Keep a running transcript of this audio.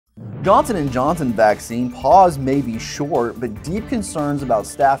Johnson & Johnson vaccine pause may be short, but deep concerns about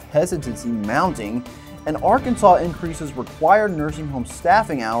staff hesitancy mounting, and Arkansas increases required nursing home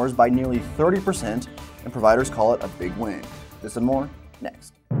staffing hours by nearly 30%, and providers call it a big win. This and more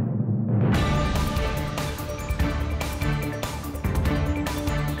next.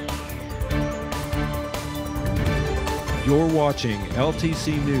 You're watching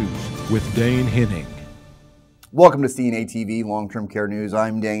LTC News with Dane Henning. Welcome to CNA TV Long-Term Care News.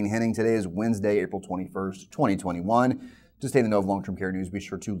 I'm Dane Henning. Today is Wednesday, April 21st, 2021. To stay in the know of long-term care news, be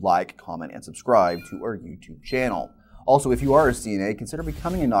sure to like, comment, and subscribe to our YouTube channel. Also, if you are a CNA, consider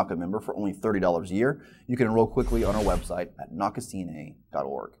becoming a NAHCA member for only $30 a year. You can enroll quickly on our website at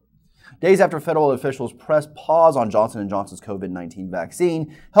NAHCACNA.org. Days after federal officials pressed pause on Johnson & Johnson's COVID-19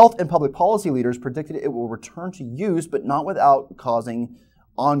 vaccine, health and public policy leaders predicted it will return to use, but not without causing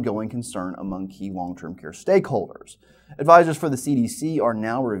ongoing concern among key long-term care stakeholders. Advisors for the CDC are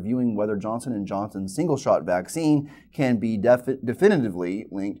now reviewing whether Johnson & Johnson's single-shot vaccine can be definitively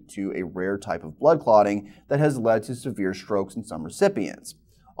linked to a rare type of blood clotting that has led to severe strokes in some recipients.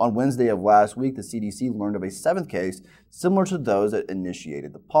 On Wednesday of last week, the CDC learned of a seventh case similar to those that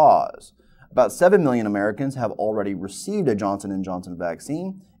initiated the pause. About 7 million Americans have already received a Johnson & Johnson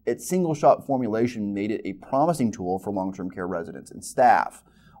vaccine. Its single-shot formulation made it a promising tool for long-term care residents and staff.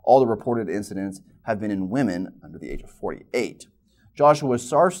 All the reported incidents have been in women under the age of 48. Joshua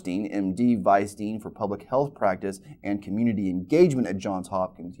Sarstein, MD, Vice Dean for Public Health Practice and Community Engagement at Johns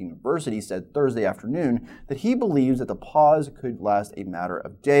Hopkins University, said Thursday afternoon that he believes that the pause could last a matter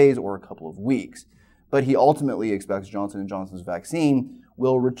of days or a couple of weeks. But he ultimately expects Johnson & Johnson's vaccine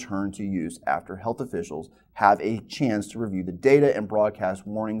will return to use after health officials have a chance to review the data and broadcast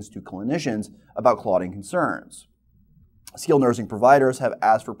warnings to clinicians about clotting concerns. Skilled nursing providers have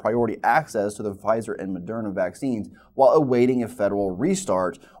asked for priority access to the Pfizer and Moderna vaccines while awaiting a federal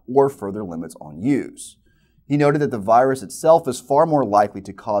restart or further limits on use. He noted that the virus itself is far more likely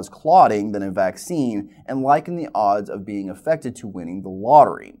to cause clotting than a vaccine and likened the odds of being affected to winning the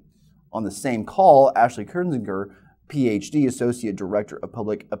lottery. On the same call, Ashley Kernzinger, PhD, Associate Director of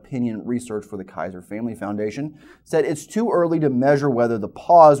Public Opinion Research for the Kaiser Family Foundation, said it's too early to measure whether the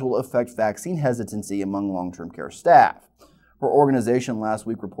pause will affect vaccine hesitancy among long-term care staff. Her organization last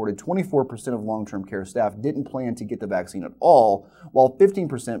week reported 24% of long-term care staff didn't plan to get the vaccine at all, while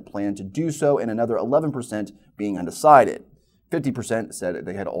 15% planned to do so and another 11% being undecided. 50% said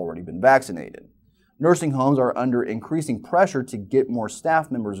they had already been vaccinated. Nursing homes are under increasing pressure to get more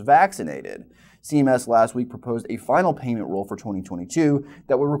staff members vaccinated. CMS last week proposed a final payment rule for 2022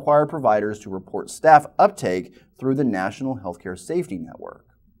 that would require providers to report staff uptake through the National Healthcare Safety Network.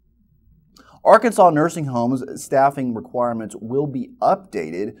 Arkansas nursing homes staffing requirements will be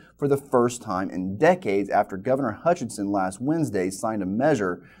updated for the first time in decades after Governor Hutchinson last Wednesday signed a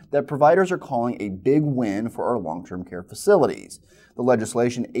measure that providers are calling a big win for our long-term care facilities. The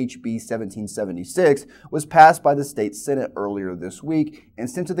legislation, HB 1776, was passed by the state Senate earlier this week and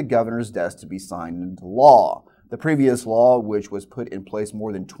sent to the governor's desk to be signed into law. The previous law, which was put in place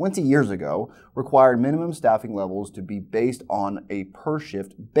more than 20 years ago, required minimum staffing levels to be based on a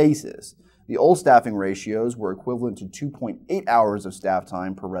per-shift basis. The old staffing ratios were equivalent to 2.8 hours of staff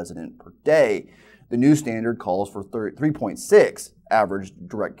time per resident per day. The new standard calls for 3.6 average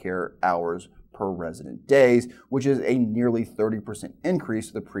direct care hours per resident days, which is a nearly 30% increase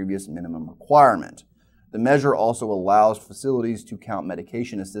to the previous minimum requirement. The measure also allows facilities to count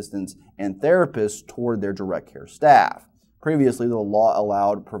medication assistants and therapists toward their direct care staff. Previously, the law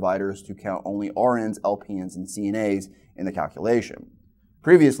allowed providers to count only RNs, LPNs, and CNAs in the calculation.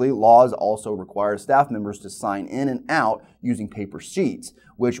 Previously, laws also required staff members to sign in and out using paper sheets,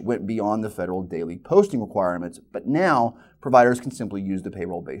 which went beyond the federal daily posting requirements, but now providers can simply use the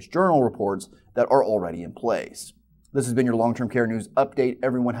payroll-based journal reports that are already in place. This has been your long-term care news update.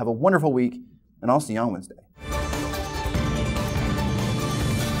 Everyone have a wonderful week, and I'll see you on Wednesday.